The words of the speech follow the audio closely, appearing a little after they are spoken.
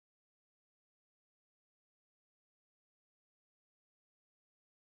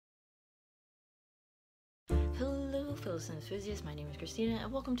Hello fellow enthusiasts, my name is Christina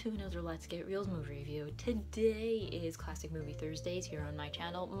and welcome to another Let's Get Reelz movie review. Today is Classic Movie Thursdays here on my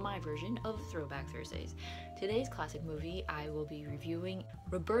channel, my version of Throwback Thursdays. Today's classic movie I will be reviewing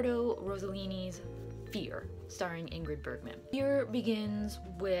Roberto Rossellini's Fear, starring Ingrid Bergman. Fear begins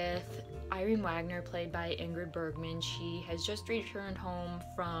with Irene Wagner, played by Ingrid Bergman. She has just returned home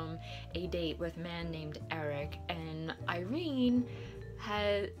from a date with a man named Eric, and Irene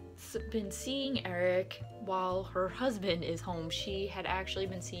has been seeing Eric while her husband is home. She had actually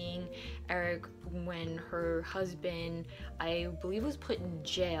been seeing Eric when her husband, I believe, was put in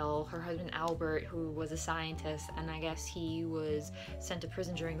jail. Her husband Albert, who was a scientist, and I guess he was sent to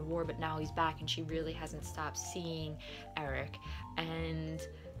prison during the war, but now he's back and she really hasn't stopped seeing Eric. And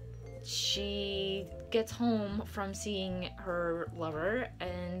she gets home from seeing her lover,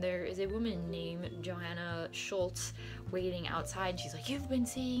 and there is a woman named Joanna Schultz waiting outside. She's like, "You've been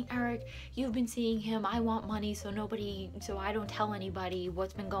seeing Eric, you've been seeing him, I want money so I don't tell anybody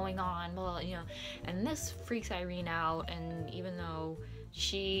what's been going on," blah, you know. And this freaks Irene out, and even though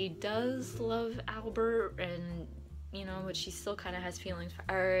she does love Albert, and you know, but she still kind of has feelings for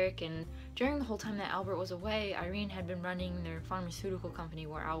Eric. And during the whole time that Albert was away, Irene had been running their pharmaceutical company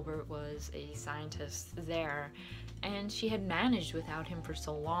where Albert was a scientist there, and she had managed without him for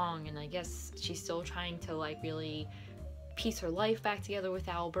so long, and I guess she's still trying to like really piece her life back together with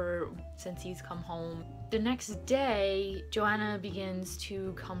Albert since he's come home. The next day, Joanna begins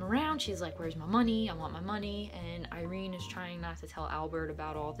to come around. She's like, "Where's my money? I want my money." And Irene is trying not to tell Albert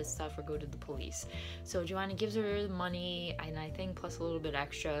about all this stuff or go to the police. So Joanna gives her the money, and I think plus a little bit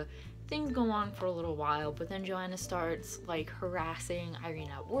extra. Things go on for a little while, but then Joanna starts like harassing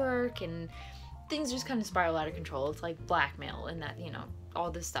Irene at work, and things just kind of spiral out of control. It's like blackmail, and that, you know, all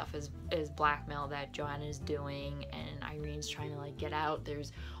this stuff is blackmail that Joanna is doing, and Irene's trying to like get out.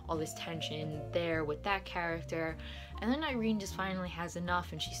 There's all this tension there with that character, and then Irene just finally has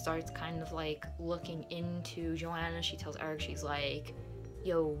enough, and she starts kind of like looking into Joanna. She tells Eric, she's like,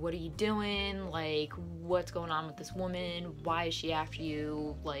 "Yo, what are you doing? Like, what's going on with this woman? Why is she after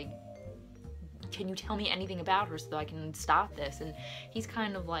you? Like, can you tell me anything about her so that I can stop this?" And he's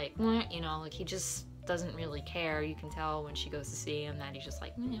kind of like, you know, like he just doesn't really care. You can tell when she goes to see him that he's just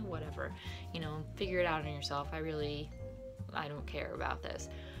like, whatever, you know, figure it out on yourself. I don't care about this.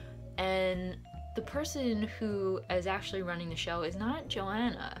 And the person who is actually running the show is not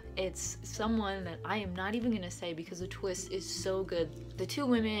Joanna. It's someone that I am not even gonna say because the twist is so good. The two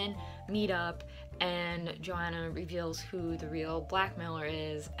women meet up, and Joanna reveals who the real blackmailer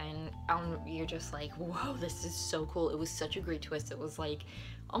is, and you're just like, whoa, this is so cool. It was such a great twist. It was like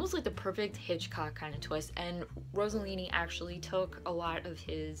almost like the perfect Hitchcock kind of twist, and Rossellini actually took a lot of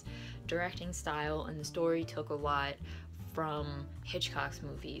his directing style, and the story took a lot from Hitchcock's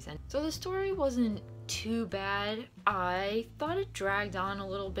movies. And so the story wasn't too bad. I thought it dragged on a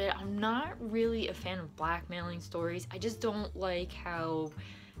little bit. I'm not really a fan of blackmailing stories. I just don't like how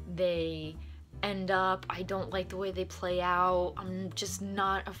they end up. I don't like the way they play out. I'm just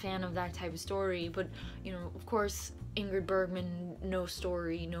not a fan of that type of story. But, you know, of course, Ingrid Bergman, no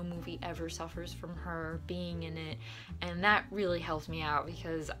story, no movie ever suffers from her being in it, and that really helps me out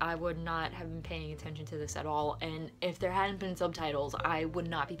because I would not have been paying attention to this at all. And if there hadn't been subtitles, I would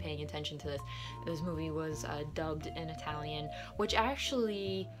not be paying attention to this. This movie was dubbed in Italian, which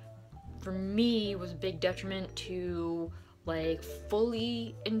actually for me was a big detriment to like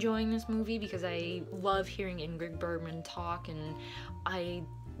fully enjoying this movie, because I love hearing Ingrid Bergman talk, and I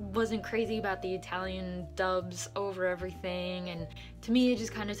wasn't crazy about the Italian dubs over everything, and to me it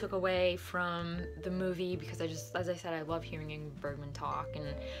just kind of took away from the movie because I just, as I said, I love hearing Ingrid Bergman talk,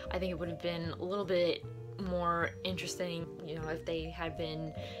 and I think it would have been a little bit more interesting, you know, if they had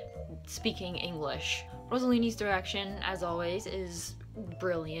been speaking English. Rossellini's direction, as always, is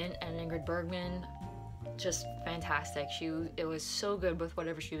brilliant, and Ingrid Bergman, just fantastic. It was so good with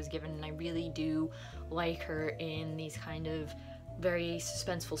whatever she was given, and I really do like her in these kind of very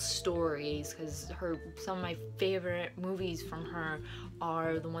suspenseful stories, because some of my favorite movies from her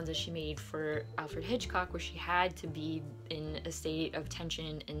are the ones that she made for Alfred Hitchcock, where she had to be in a state of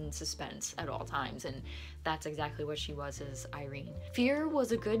tension and suspense at all times, and that's exactly what she was as Irene. Fear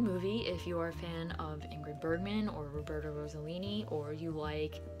was a good movie if you are a fan of Ingrid Bergman or Roberto Rossellini, or you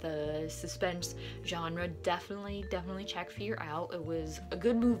like the suspense genre. Definitely check Fear out. It was a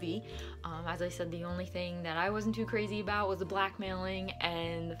good movie. As I said, the only thing that I wasn't too crazy about was the blackmailing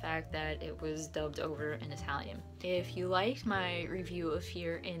and the fact that it was dubbed over in Italian. If you liked my review of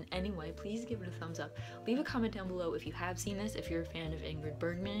Fear in any way, please give it a thumbs up. Leave a comment down below if you have seen this. If you're a fan of Ingrid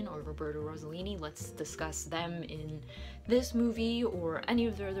Bergman or Roberto Rossellini, let's discuss them in this movie or any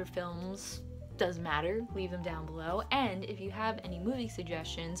of their other films. doesn't matter, leave them down below. And if you have any movie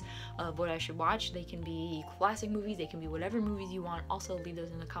suggestions of what I should watch, they can be classic movies, they can be whatever movies you want, also leave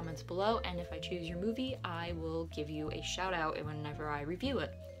those in the comments below, and if I choose your movie, I will give you a shout out whenever I review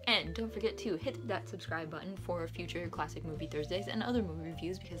it. And don't forget to hit that subscribe button for future Classic Movie Thursdays and other movie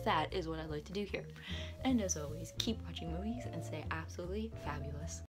reviews, because that is what I like to do here. And as always, keep watching movies and stay absolutely fabulous.